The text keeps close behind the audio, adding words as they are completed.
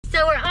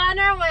So we're on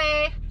our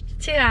way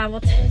to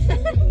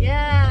Hamilton.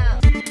 Yeah.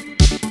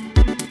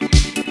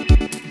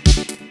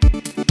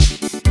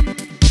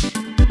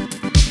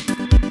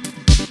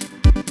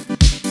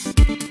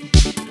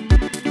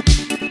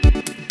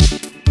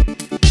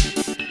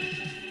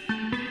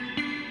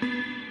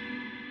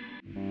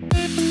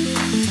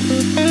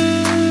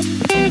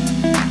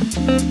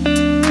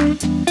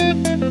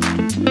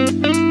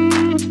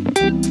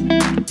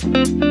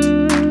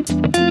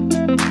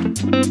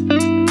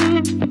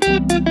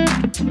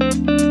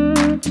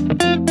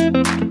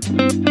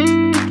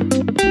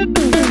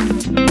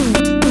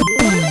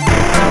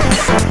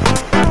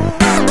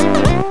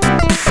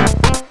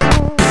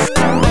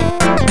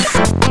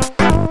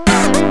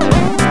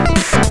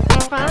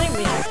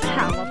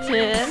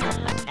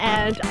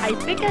 I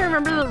think I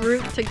remember the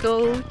route to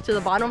go to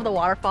the bottom of the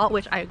waterfall,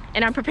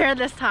 I'm prepared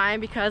this time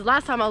because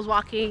last time I was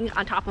walking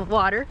on top of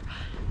water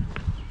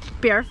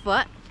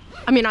barefoot.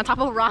 I mean on top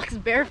of rocks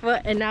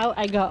barefoot, and now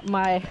I got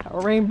my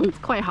rain boots.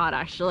 Quite hot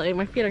actually.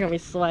 My feet are gonna be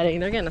sweating.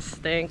 They're gonna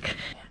stink.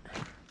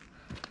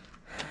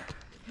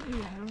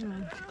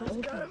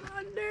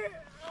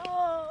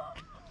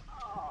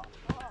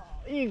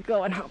 You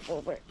go and hop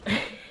over.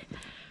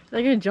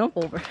 They're gonna jump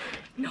over.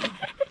 No,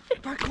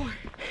 parkour.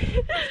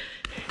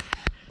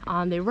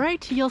 On the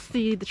right, you'll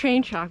see the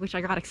train track, which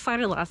I got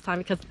excited last time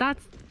because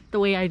that's the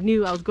way I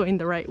knew I was going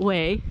the right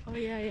way. Oh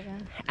yeah, yeah.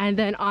 And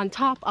then on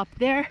top up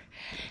there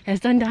is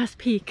Dundas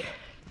Peak.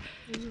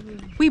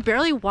 We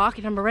barely walked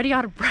and I'm already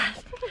out of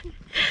breath.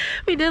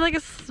 We did like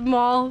a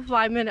small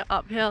 5-minute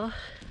uphill.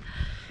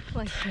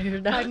 Like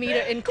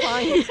 5-meter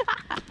incline.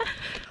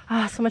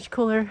 Ah, so much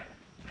cooler.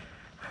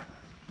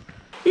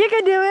 You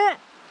can do it!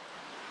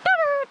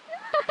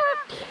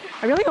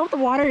 I really hope the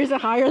water isn't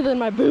higher than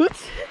my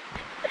boots.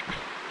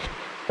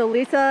 So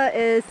Lisa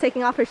is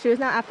taking off her shoes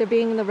now after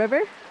being in the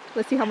river.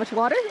 Let's see how much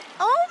water.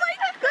 Oh my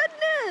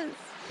goodness!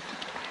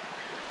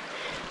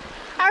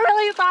 I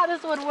really thought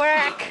this would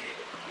work.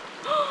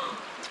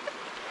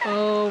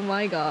 Oh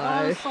my Oh,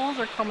 gosh. the soles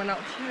are coming out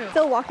too.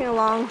 Still walking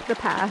along the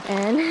path,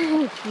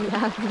 and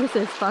yeah, this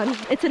is fun.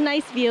 It's a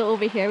nice view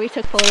over here. We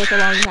took photos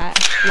along that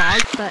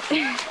log, but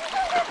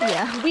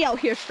yeah, we out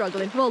here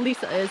struggling. Well,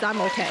 Lisa is.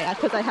 I'm okay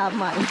because I have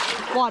my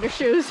water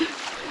shoes.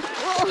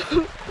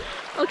 Whoa.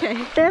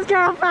 Okay. This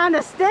girl found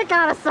a stick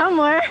out of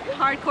somewhere.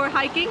 Hardcore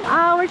hiking.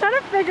 We're trying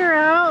to figure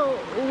out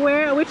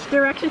which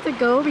direction to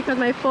go because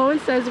my phone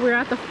says we're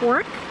at the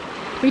fork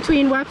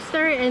between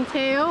Webster and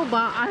Teo,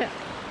 but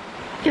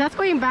that's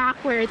going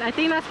backwards. I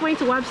think that's going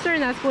to Webster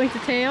and that's going to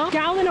Teo.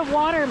 Gallon of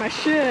water in my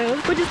shoes,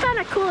 which is kind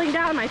of cooling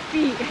down my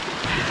feet.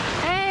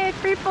 Hey,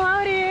 free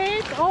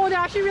floating. Oh, they're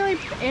actually really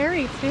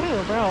airy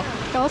too, bro.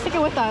 So let's take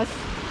it with us.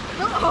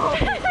 Oh.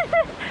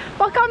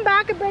 We'll come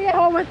back and bring it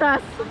home with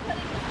us.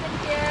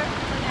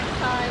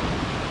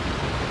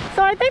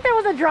 So I think there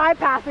was a dry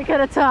path we could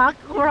have took.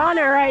 We're on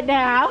it right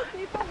now.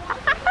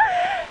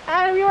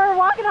 And we were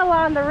walking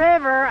along the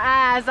river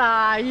as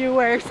you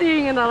were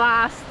seeing in the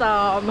last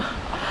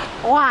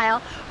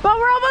while. But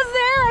we're almost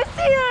there. I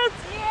see it.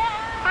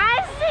 Yeah.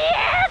 I see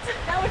it.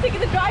 Now we're taking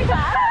the dry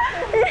path.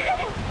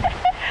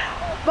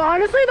 But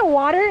honestly, the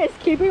water is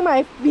keeping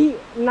my feet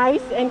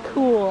nice and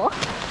cool.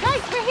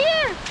 Guys, we're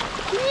here.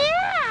 Yeah.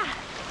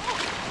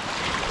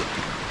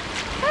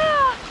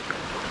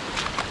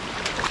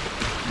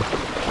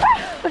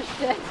 Oh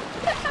shit.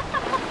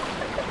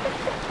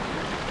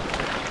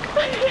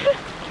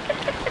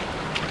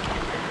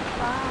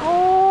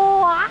 Oh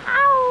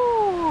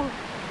wow.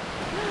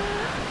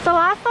 So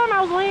last time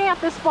I was looking at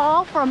this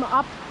fall from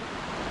up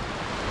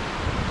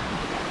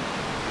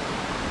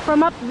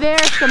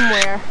there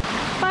somewhere.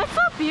 But it's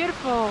so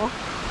beautiful.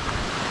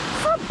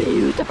 So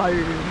beautiful.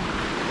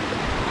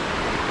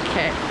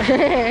 Okay.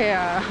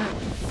 Yeah.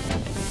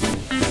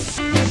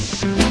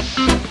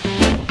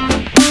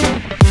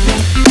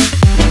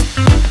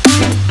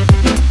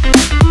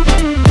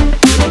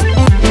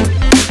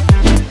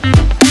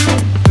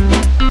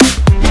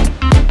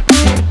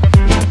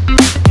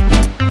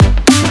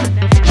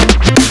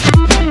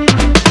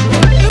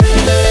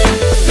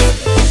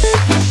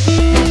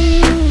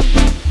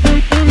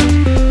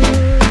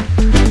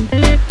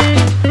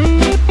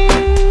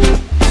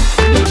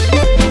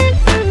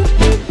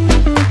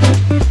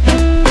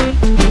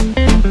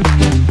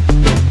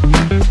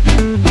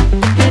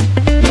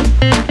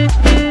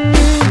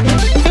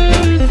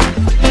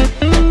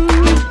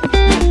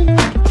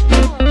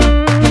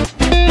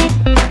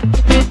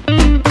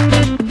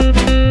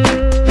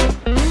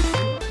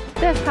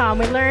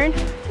 We learned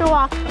to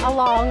walk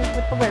along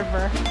with the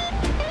river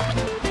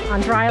on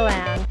dry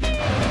land.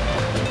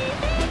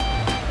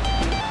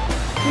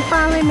 We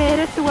finally made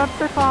it to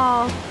Webster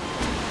Falls.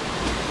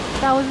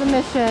 That was the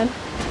mission.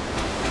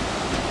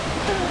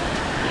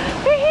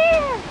 We're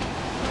here!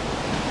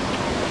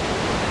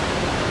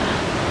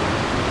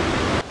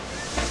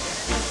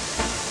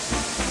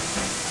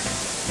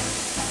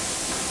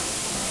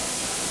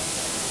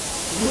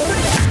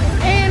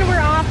 And we're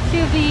off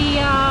to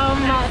the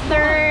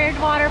third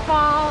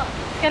waterfall.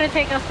 It's gonna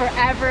take us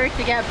forever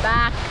to get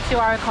back to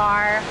our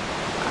car.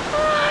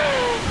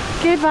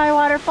 Goodbye,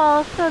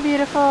 waterfall. So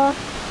beautiful.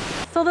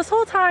 So this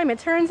whole time it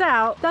turns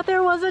out that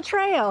there was a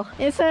trail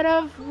instead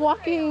of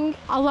walking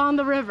along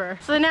the river.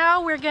 So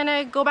now we're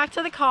gonna go back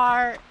to the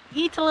car,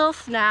 eat a little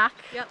snack,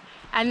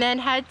 and then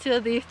head to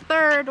the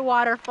third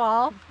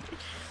waterfall.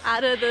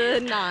 Out of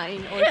the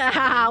 9 or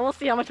yeah, we'll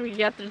see how much we can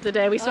get through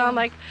today. We spent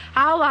like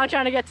how long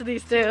trying to get to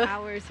these 2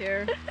 hours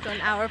here. So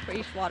an hour for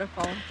each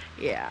waterfall.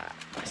 Yeah,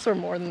 I swear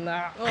more than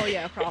that. Oh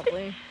yeah,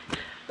 probably.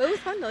 But it was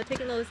fun though,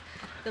 taking the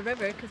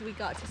river because we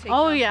got to take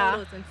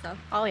photos and stuff.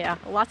 Oh yeah,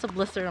 lots of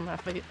blisters on my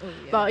face. Oh,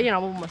 yeah. But you know,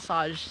 we'll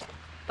massage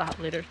that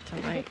later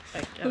tonight.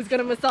 Who's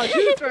gonna massage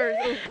you first?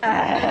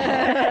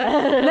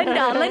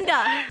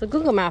 Linda. The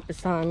Google map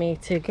is telling me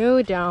to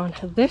go down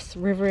this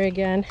river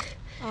again.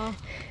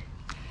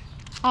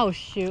 Oh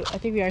shoot, I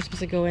think we are supposed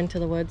to go into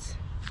the woods.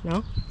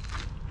 No?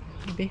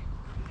 Maybe.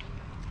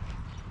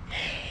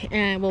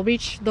 And we'll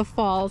reach the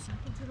falls. Back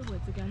into the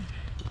woods again.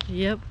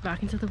 Yep,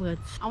 back into the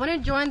woods. I want to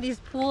join these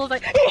pools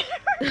like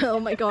oh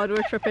my god,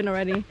 we're tripping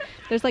already.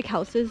 There's like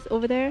houses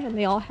over there and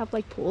they all have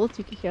like pools.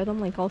 You can hear them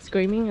like all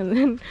screaming, and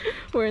then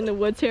we're in the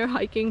woods here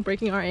hiking,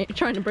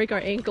 trying to break our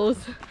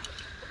ankles.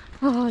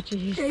 Oh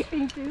jeez.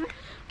 shaking too.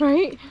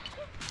 Right?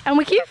 And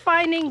we keep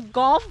finding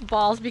golf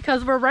balls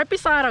because we're right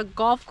beside a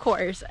golf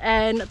course,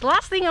 and the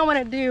last thing I want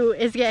to do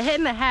is get hit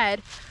in the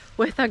head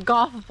with a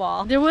golf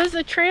ball. There was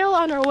a trail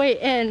on our way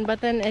in,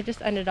 but then it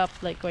just ended up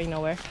like going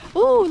nowhere.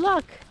 Ooh,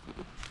 look!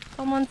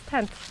 Someone's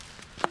tent.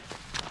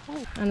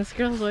 Oh. And this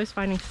girl's always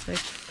finding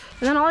sticks.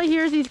 And then all I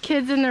hear is these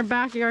kids in their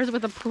backyards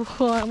with a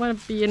pool. I want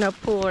to be in a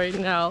pool right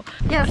now.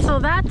 Yeah, so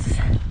that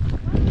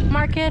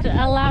market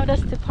allowed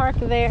us to park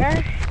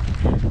there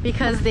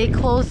because they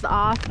closed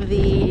off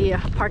the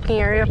parking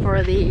area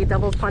for the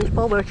double punch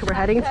bowl, which we're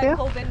heading to.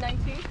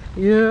 COVID-19.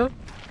 Yeah.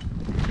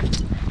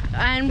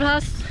 And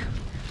plus,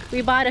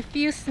 we bought a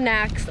few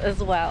snacks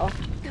as well.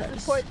 To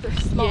support the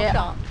small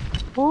shop.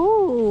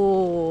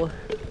 Ooh.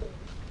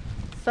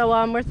 So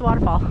where's the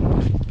waterfall?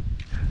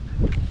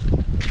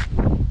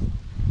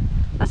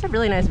 That's a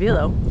really nice view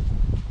though.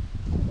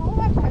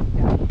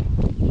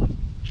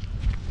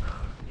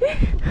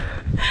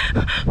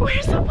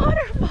 Where's the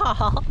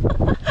waterfall?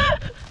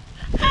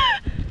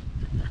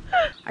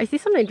 I see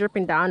something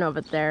dripping down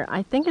over there.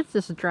 I think it's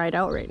just dried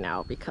out right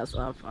now because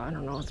of, I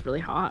don't know, it's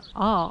really hot.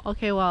 Oh,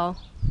 okay, well,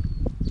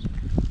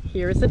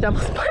 here's the double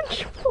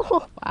sponge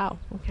pool. Wow,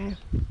 okay.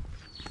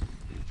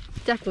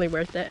 Definitely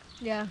worth it.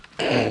 Yeah,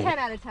 10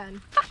 out of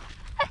 10.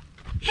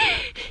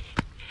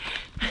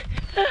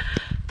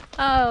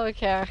 Oh,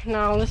 okay.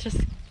 No, let's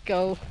just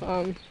go,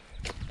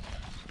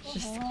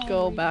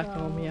 go back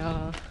home,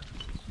 yeah.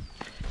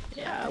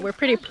 Yeah, we're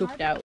pretty pooped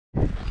out.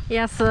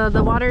 Yeah, so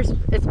the water's,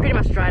 it's pretty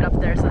much dried up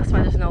there, so that's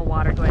why there's no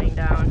water going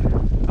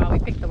down. Oh, we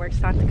picked the worst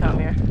time to come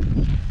here.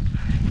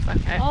 It's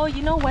okay. Oh,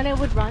 you know when it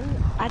would run?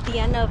 At the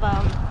end of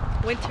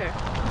winter.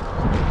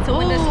 So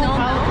when the snow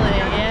probably,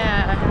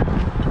 yeah.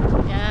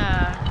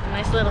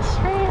 Nice little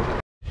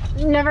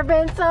stream. Never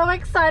been so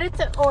excited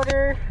to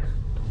order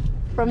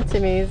from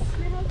Timmy's.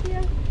 Can I help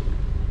you?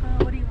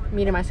 What do you want?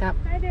 Medium ice cap.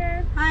 Hi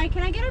there. Hi,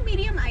 can I get a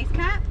medium ice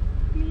cap?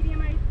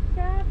 Medium ice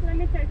cap. Let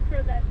me check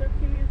for that. Just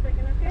give me a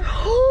second, okay?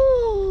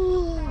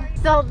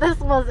 So this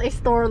was a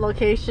store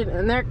location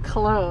and they're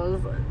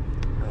closed.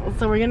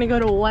 So we're gonna go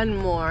to one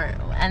more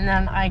and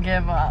then I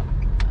give up.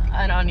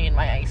 I don't need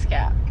my ice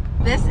cap.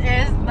 This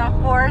is the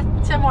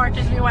 4th Tim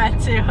Hortons we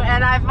went to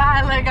and I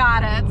finally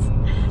got it.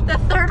 The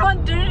 3rd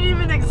one didn't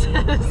even exist. You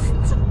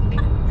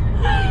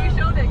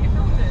showed it, you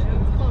filmed it. It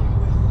was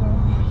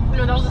closed.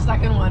 No, that was the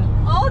 2nd one.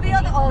 Oh, the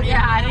other. Oh,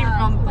 yeah, I didn't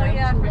film Oh,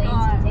 yeah, I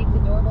forgot. Take the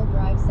normal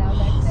drive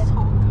south exit. So